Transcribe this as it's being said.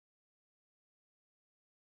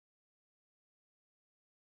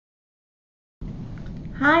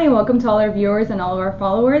Hi, and welcome to all our viewers and all of our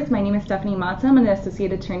followers. My name is Stephanie Mata. I'm an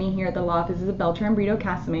associate attorney here at the law offices of Beltran Brito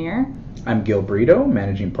Casamayor. I'm Gil Brito,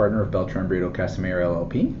 managing partner of Beltran Brito Casamayor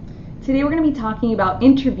LLP. Today we're going to be talking about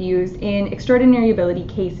interviews in extraordinary ability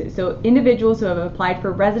cases, so individuals who have applied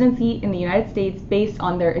for residency in the United States based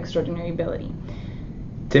on their extraordinary ability.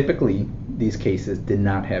 Typically, these cases did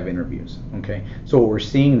not have interviews, okay? So what we're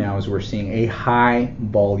seeing now is we're seeing a high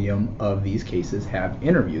volume of these cases have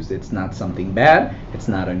interviews. It's not something bad, it's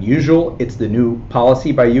not unusual, it's the new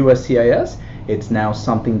policy by USCIS. It's now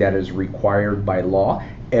something that is required by law.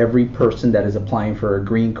 Every person that is applying for a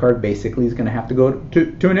green card basically is going to have to go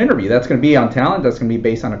to an interview. That's going to be on talent. That's going to be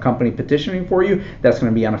based on a company petitioning for you. That's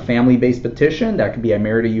going to be on a family-based petition. That could be I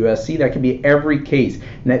married a USC. That could be every case.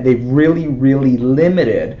 And they've really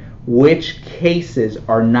limited which cases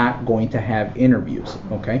are not going to have interviews.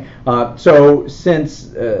 Okay, so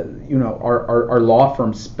since our law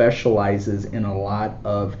firm specializes in a lot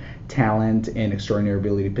of talent and extraordinary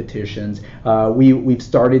ability petitions, we've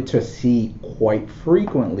started to see quite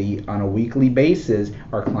frequently on a weekly basis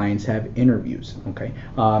our clients have interviews. Okay,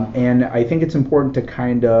 and I think it's important to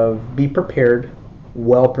kind of be prepared,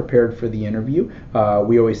 well prepared for the interview.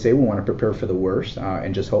 We always say we want to prepare for the worst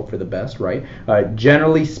and just hope for the best, right?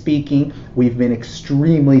 Generally speaking, we've been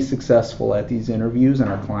extremely successful at these interviews, and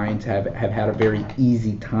our clients have had a very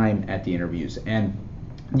easy time at the interviews. And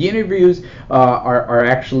the interviews are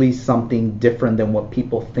actually something different than what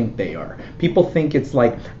people think they are. People think it's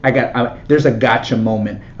like there's a gotcha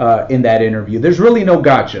moment in that interview. There's really no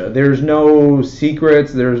gotcha. There's no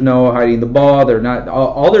secrets. There's no hiding the ball. They're not.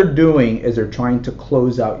 All they're doing is they're trying to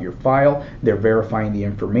close out your file. They're verifying the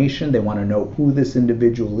information. They want to know who this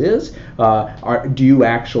individual is. Do you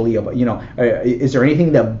actually, is there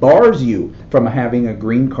anything that bars you from having a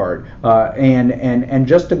green card? And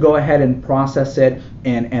just to go ahead and process it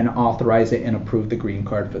and authorize it and approve the green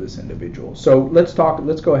card for this individual. So let's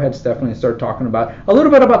go ahead, Stephanie, and start talking about a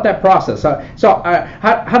little bit about that process.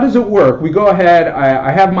 How does it work? We go ahead,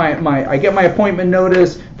 I get my appointment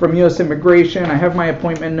notice from U.S. Immigration, I have my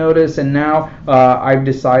appointment notice, and now I've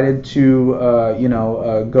decided to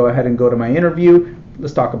go ahead and go to my interview.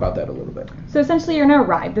 Let's talk about that a little bit. So essentially you're going to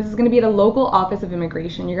arrive. This is going to be at a local office of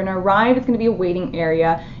immigration. You're going to arrive. It's going to be a waiting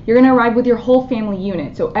area. You're going to arrive with your whole family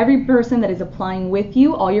unit. So every person that is applying with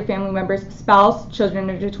you, all your family members, spouse, children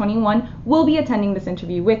under 21, will be attending this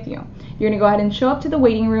interview with you. You're going to go ahead and show up to the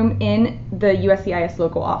waiting room in the USCIS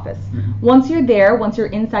local office. Mm-hmm. Once you're there, once you're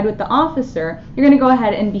inside with the officer, you're going to go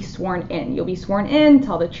ahead and be sworn in. You'll be sworn in,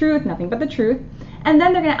 tell the truth, nothing but the truth. And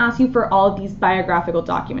then they're going to ask you for all of these biographical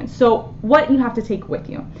documents. So what you have to take with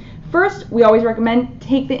you. First, we always recommend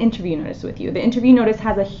take the interview notice with you. The interview notice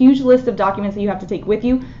has a huge list of documents that you have to take with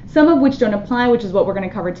you, some of which don't apply, which is what we're going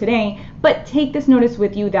to cover today, but take this notice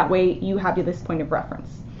with you, that way you have this point of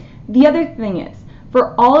reference. The other thing is,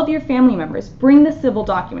 for all of your family members, bring the civil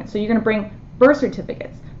documents. So you're going to bring birth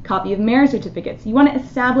certificates, copy of marriage certificates. You want to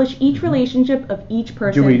establish each relationship of each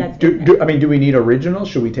person do we need originals?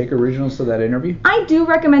 Should we take originals to that interview? I do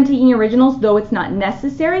recommend taking originals, though it's not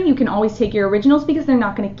necessary. You can always take your originals because they're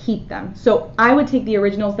not going to keep them. So I would take the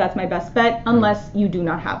originals. That's my best bet, unless you do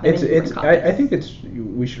not have them. I think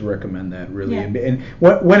we should recommend that, really. Yeah. And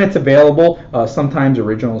when it's available, sometimes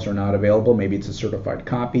originals are not available. Maybe it's a certified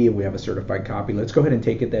copy. If we have a certified copy, let's go ahead and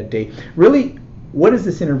take it that day. Really, what is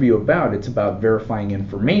this interview about? It's about verifying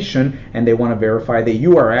information, and they want to verify that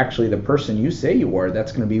you are actually the person you say you are.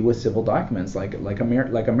 That's going to be with civil documents like a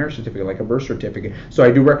marriage certificate, like a birth certificate. So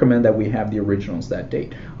I do recommend that we have the originals that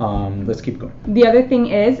date. Let's keep going. The other thing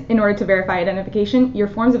is, in order to verify identification, your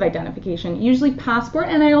forms of identification, usually passport,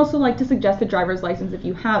 and I also like to suggest a driver's license if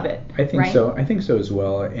you have it. I think so. I think so as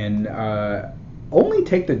well. And only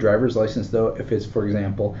take the driver's license, though, if it's, for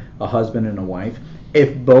example, a husband and a wife,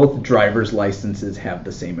 if both driver's licenses have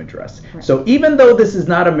the same address. Right. So even though this is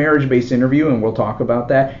not a marriage-based interview, and we'll talk about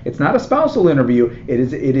that, it's not a spousal interview, it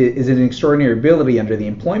is an extraordinary ability under the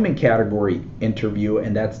employment category interview,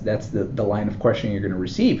 and that's the line of questioning you're going to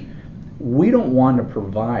receive. We don't want to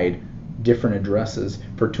provide different addresses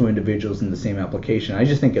for two individuals in the same application. I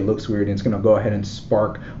just think it looks weird, and it's going to go ahead and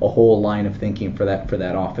spark a whole line of thinking for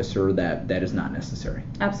that officer that is not necessary.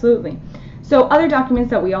 Absolutely. So other documents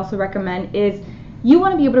that we also recommend is you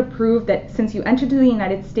want to be able to prove that since you entered to the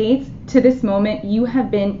United States, to this moment, you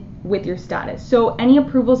have been with your status. So any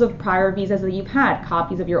approvals of prior visas that you've had,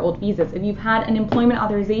 copies of your old visas, if you've had an employment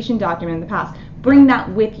authorization document in the past, bring that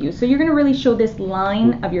with you. So you're going to really show this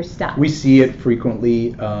line of your status. We see it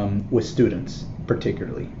frequently with students,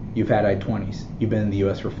 particularly. You've had I-20s. You've been in the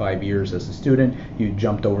U.S. for 5 years as a student. You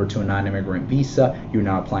jumped over to a non-immigrant visa. You're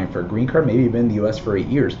now applying for a green card. Maybe you've been in the U.S. for 8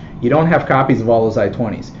 years. You don't have copies of all those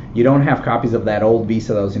I-20s. You don't have copies of that old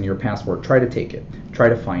visa that was in your passport. Try to take it. Try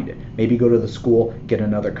to find it. Maybe go to the school, get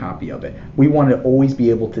another copy of it. We want to always be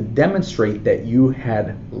able to demonstrate that you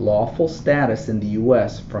had lawful status in the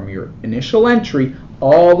U.S. from your initial entry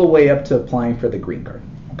all the way up to applying for the green card.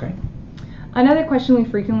 Okay? Another question we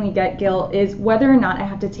frequently get, Gil, is whether or not I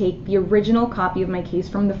have to take the original copy of my case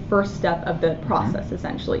from the first step of the process,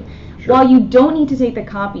 essentially. Sure. While you don't need to take the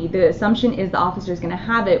copy, the assumption is the officer is going to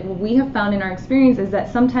have it. What we have found in our experience is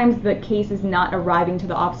that sometimes the case is not arriving to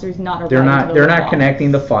the officers, They're not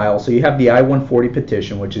connecting the file. So you have the I-140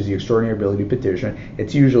 petition, which is the extraordinary ability petition.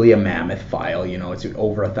 It's usually a mammoth file. It's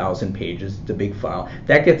over 1,000 pages. It's a big file.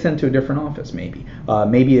 That gets into a different office, maybe.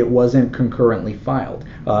 Maybe it wasn't concurrently filed.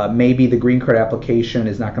 Maybe the green card application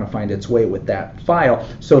is not going to find its way with that file.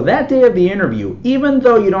 So that day of the interview, even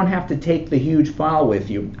though you don't have to take the huge file with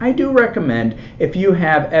you, I do recommend, if you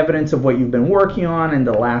have evidence of what you've been working on in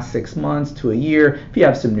the last 6 months to a year, if you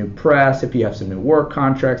have some new press, if you have some new work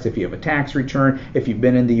contracts, if you have a tax return, if you've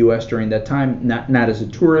been in the U.S. during that time, not as a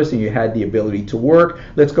tourist, and you had the ability to work,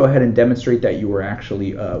 let's go ahead and demonstrate that you were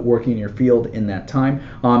actually working in your field in that time.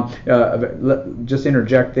 Just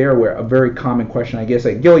interject there, where a very common question I guess,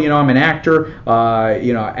 like, Gil, I'm an actor. I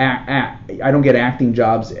don't get acting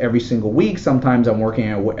jobs every single week. Sometimes I'm working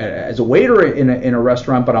as a waiter in a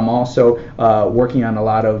restaurant, but I'm also working on a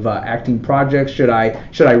lot of acting projects. Should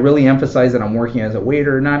I really emphasize that I'm working as a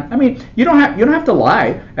waiter or not? I mean, you don't have to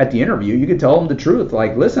lie at the interview. You can tell them the truth.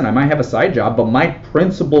 Like, listen, I might have a side job, but my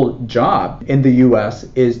principal job in the U.S.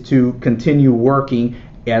 is to continue working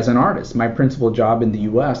as an artist. My principal job in the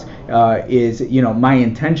U.S. is, my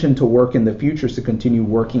intention to work in the future is to continue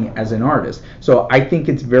working as an artist. So I think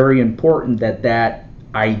it's very important that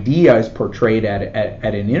idea is portrayed at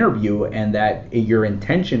an interview, and that your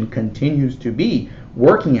intention continues to be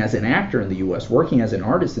working as an actor in the U.S., working as an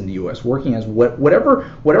artist in the U.S., working as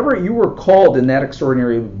whatever you were called in that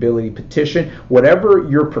extraordinary ability petition, whatever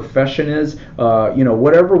your profession is,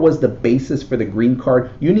 whatever was the basis for the green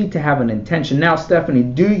card, you need to have an intention. Now, Stephanie,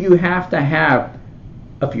 do you have to have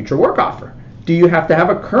a future work offer? Do you have to have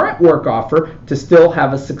a current work offer to still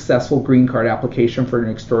have a successful green card application for an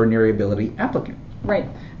extraordinary ability applicant? Right.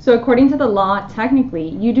 So according to the law, technically,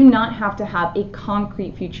 you do not have to have a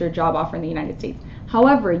concrete future job offer in the United States.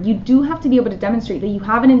 However, you do have to be able to demonstrate that you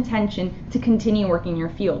have an intention to continue working in your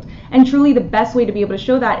field. And truly the best way to be able to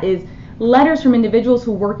show that is letters from individuals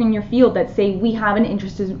who work in your field that say, we have an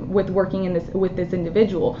interest with working with this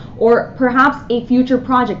individual, or perhaps a future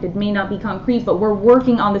project. It may not be concrete, but we're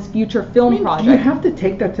working on this future film project. You have to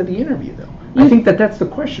take that to the interview, though. I think that's the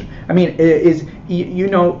question. I mean,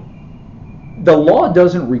 the law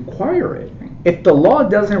doesn't require it. If the law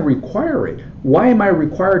doesn't require it, why am I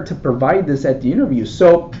required to provide this at the interview?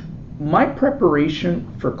 So my preparation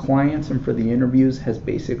for clients and for the interviews has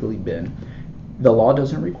basically been, the law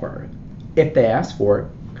doesn't require it. If they ask for it,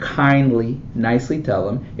 kindly, nicely tell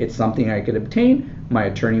them it's something I could obtain. My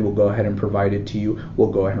attorney will go ahead and provide it to you.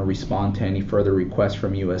 We'll go ahead and respond to any further requests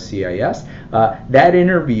from USCIS. That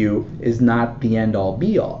interview is not the end-all,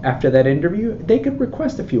 be-all. After that interview, they could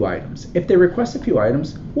request a few items. If they request a few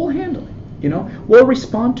items, we'll handle it. We'll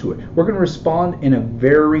respond to it. We're going to respond in a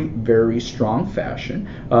very, very strong fashion,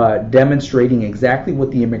 demonstrating exactly what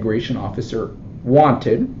the immigration officer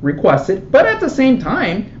wanted, requested, but at the same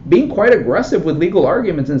time being quite aggressive with legal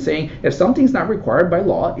arguments and saying, if something's not required by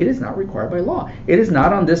law, it is not required by law. It is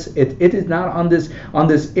not on this. It is not on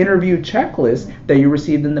this interview checklist that you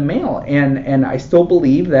received in the mail. And I still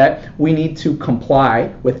believe that we need to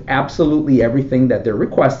comply with absolutely everything that they're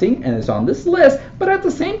requesting and is on this list. But at the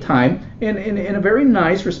same time, in a very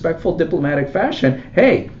nice, respectful, diplomatic fashion,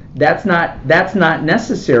 hey, that's not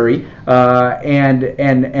necessary, and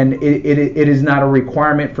it is not a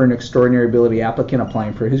requirement for an extraordinary ability applicant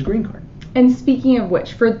applying for his green card. And speaking of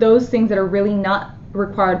which, for those things that are really not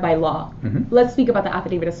required by law, let's speak about the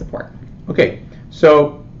affidavit of support. Okay,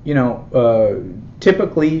 so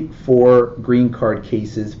typically for green card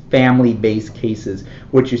cases, family-based cases,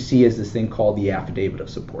 what you see is this thing called the affidavit of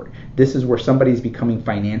support. This is where somebody is becoming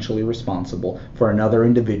financially responsible for another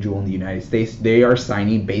individual in the United States. They are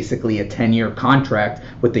signing basically a 10-year contract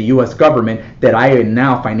with the U.S. government that I am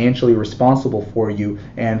now financially responsible for you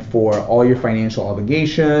and for all your financial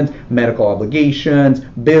obligations, medical obligations,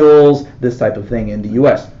 bills, this type of thing in the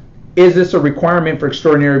U.S. Is this a requirement for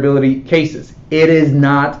extraordinary ability cases? It is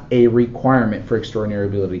not a requirement for extraordinary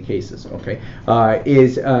ability cases. Okay,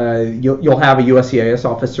 you'll have a USCIS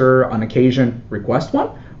officer on occasion request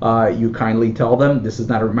one, you kindly tell them, this is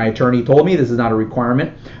not my attorney told me, this is not a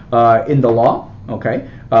requirement in the law. Okay,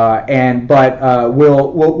 but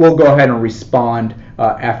we'll go ahead and respond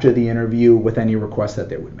after the interview with any requests that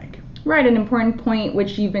they would make. Right, an important point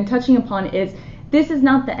which you've been touching upon is this is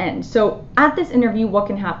not the end. So at this interview, what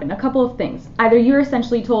can happen? A couple of things. Either you're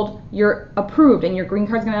essentially told you're approved and your green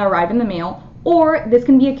card's going to arrive in the mail, or this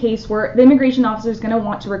can be a case where the immigration officer is going to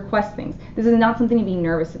want to request things. This is not something to be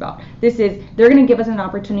nervous about. They're going to give us an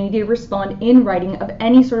opportunity to respond in writing of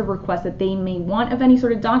any sort of request that they may want, of any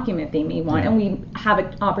sort of document they may want, and we have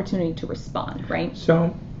an opportunity to respond, right?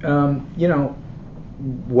 So,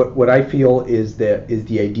 what I feel is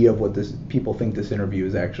the idea of what this people think this interview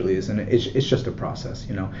is actually is, and it's just a process.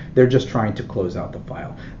 They're just trying to close out the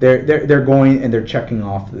file. They're going and they're checking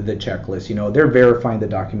off the checklist. They're verifying the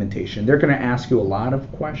documentation. They're going to ask you a lot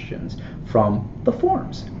of questions from the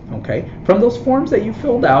forms. Okay, from those forms that you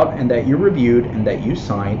filled out and that you reviewed and that you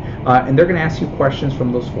signed, and they're going to ask you questions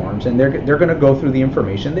from those forms, and they're going to go through the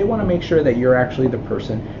information. They want to make sure that you're actually the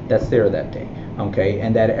person that's there that day. Okay,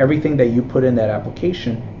 and that everything that you put in that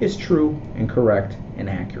application is true and correct and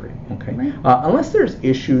accurate. Okay, right. Unless there's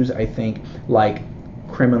issues, I think, like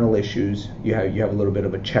criminal issues, you have a little bit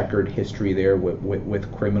of a checkered history there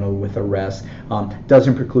with arrests.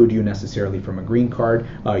 Doesn't preclude you necessarily from a green card.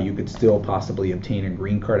 You could still possibly obtain a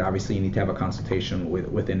green card. Obviously, you need to have a consultation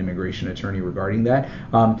with an immigration attorney regarding that.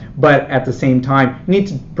 But at the same time, you need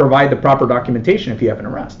to provide the proper documentation if you have an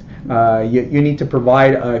arrest. You need to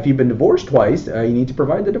provide, if you've been divorced twice, you need to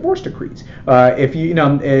provide the divorce decrees. If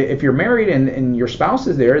you're married and your spouse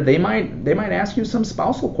is there, they might ask you some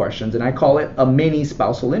spousal questions, and I call it a mini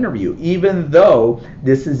spousal interview. Even though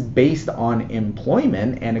this is based on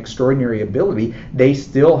employment and extraordinary ability, they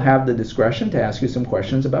still have the discretion to ask you some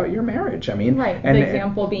questions about your marriage. I mean, right. The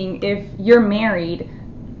example being, if you're married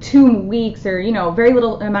 2 weeks or very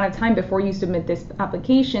little amount of time before you submit this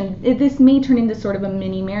application, this may turn into sort of a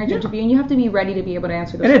mini marriage interview, and you have to be ready to be able to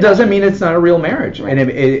answer those questions. And it doesn't mean it's not a real marriage, right. And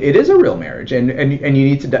it is a real marriage, and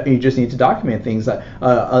you just need to document things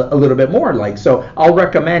a little bit more. Like, so I'll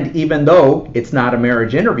recommend, even though it's not a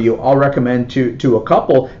marriage interview, I'll recommend to a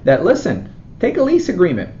couple that, listen, take a lease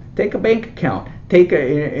agreement, take a bank account, take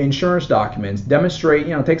insurance documents, demonstrate,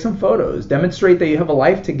 take some photos, demonstrate that you have a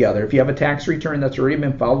life together. If you have a tax return that's already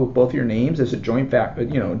been filed with both your names as a jointly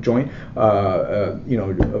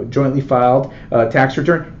filed tax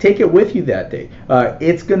return, take it with you that day.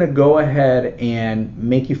 It's going to go ahead and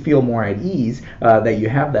make you feel more at ease that you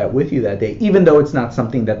have that with you that day, even though it's not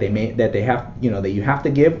something that that you have to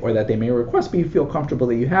give or that they may request, but you feel comfortable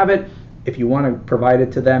that you have it. If you want to provide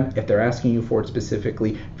it to them, if they're asking you for it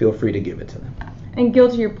specifically, feel free to give it to them. And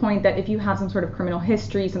Gil, to your point that if you have some sort of criminal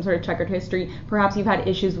history, some sort of checkered history, perhaps you've had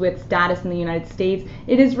issues with status in the United States,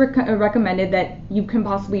 it is recommended that you can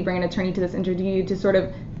possibly bring an attorney to this interview to sort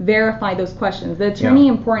of verify those questions. The attorney,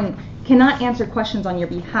 important, cannot answer questions on your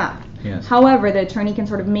behalf. Yes. However, the attorney can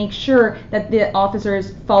sort of make sure that the officer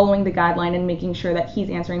is following the guideline and making sure that he's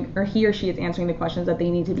answering, or he or she is answering the questions that they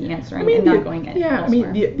need to be answering, and not going elsewhere. Yeah, I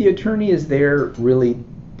mean, the attorney is there really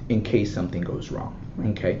in case something goes wrong.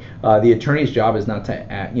 Okay, the attorney's job is not to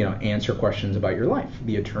answer questions about your life.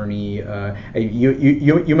 The attorney,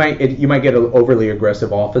 you might get an overly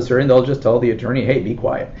aggressive officer, and they'll just tell the attorney, hey, be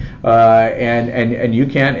quiet, and you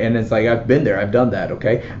can't. And it's like, I've been there, I've done that.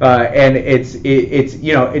 Okay, and it's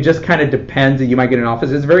it just kind of depends. You might get an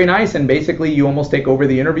officer. It's very nice, and basically you almost take over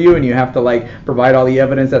the interview, and you have to provide all the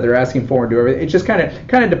evidence that they're asking for and do everything. It just kind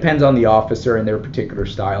of depends on the officer and their particular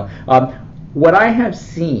style. What I have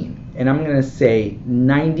seen, and I'm going to say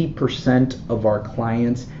 90% of our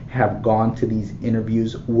clients have gone to these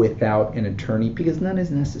interviews without an attorney because none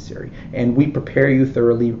is necessary. And we prepare you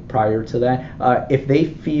thoroughly prior to that. If they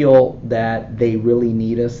feel that they really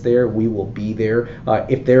need us there, we will be there.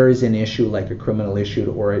 If there is an issue like a criminal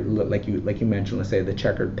issue or like you mentioned, let's say the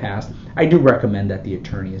checkered past, I do recommend that the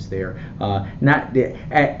attorney is there. At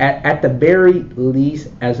the very least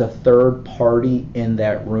as a third party in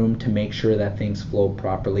that room to make sure that things flow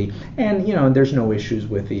properly and there's no issues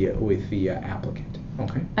with the applicant.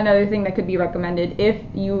 Okay. Another thing that could be recommended, if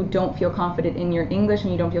you don't feel confident in your English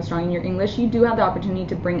and you don't feel strong in your English, you do have the opportunity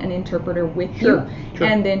to bring an interpreter with you. Sure.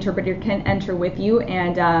 And the interpreter can enter with you.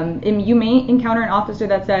 And you may encounter an officer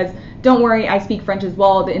that says, don't worry, I speak French as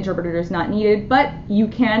well, the interpreter is not needed, but you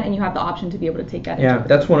can and you have the option to be able to take that interpreter.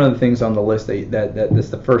 That's one of the things on the list that's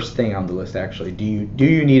the first thing on the list actually. Do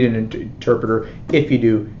you need an interpreter? If you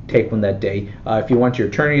do, take one that day. If you want your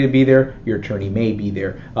attorney to be there, your attorney may be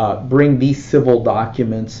there. Bring these civil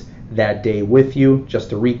documents that day with you. Just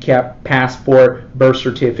to recap: passport, birth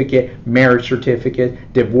certificate, marriage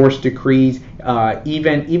certificate, divorce decrees,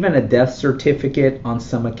 even a death certificate on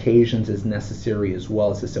some occasions is necessary, as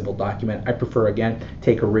well as a civil document. I prefer, again,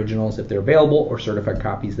 take originals if they're available, or certified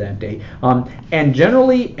copies that day. And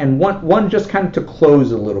generally, and one just kind of to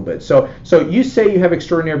close a little bit. So you say you have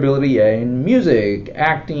extraordinary ability in music,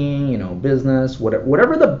 acting, business,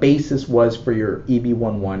 whatever the basis was for your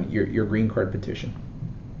EB1-1, your green card petition.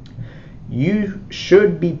 You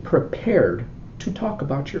should be prepared to talk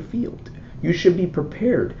about your field. You should be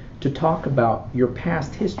prepared to talk about your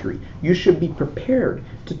past history. You should be prepared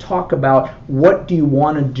to talk about what do you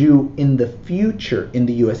want to do in the future in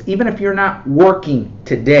the U.S. Even if you're not working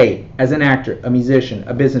today as an actor, a musician,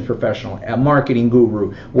 a business professional, a marketing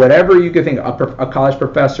guru, whatever you could think of, a college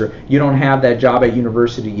professor, you don't have that job at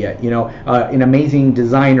university yet. An amazing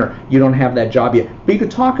designer, you don't have that job yet. But you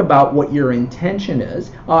could talk about what your intention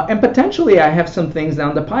is, and potentially I have some things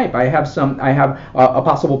down the pipe. I have a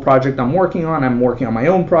possible project I'm working on. I'm working on my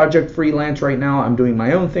own project, freelance right now. I'm doing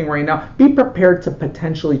my own thing right now. Be prepared to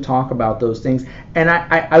potentially talk about those things, and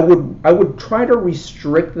I would try to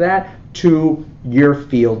restrict that to your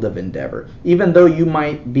field of endeavor. Even though you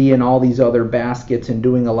might be in all these other baskets and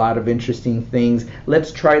doing a lot of interesting things,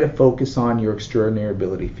 let's try to focus on your extraordinary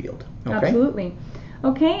ability field. Okay? Absolutely.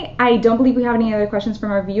 Okay, I don't believe we have any other questions from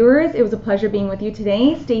our viewers. It was a pleasure being with you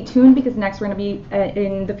today. Stay tuned, because next we're going to be,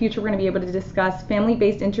 in the future, we're going to be able to discuss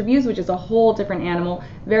family-based interviews, which is a whole different animal,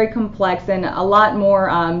 very complex, and a lot more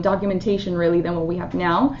documentation really than what we have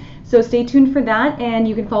now. So stay tuned for that, and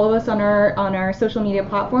you can follow us on our social media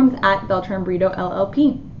platforms at Beltran Brito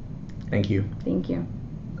LLP. Thank you. Thank you.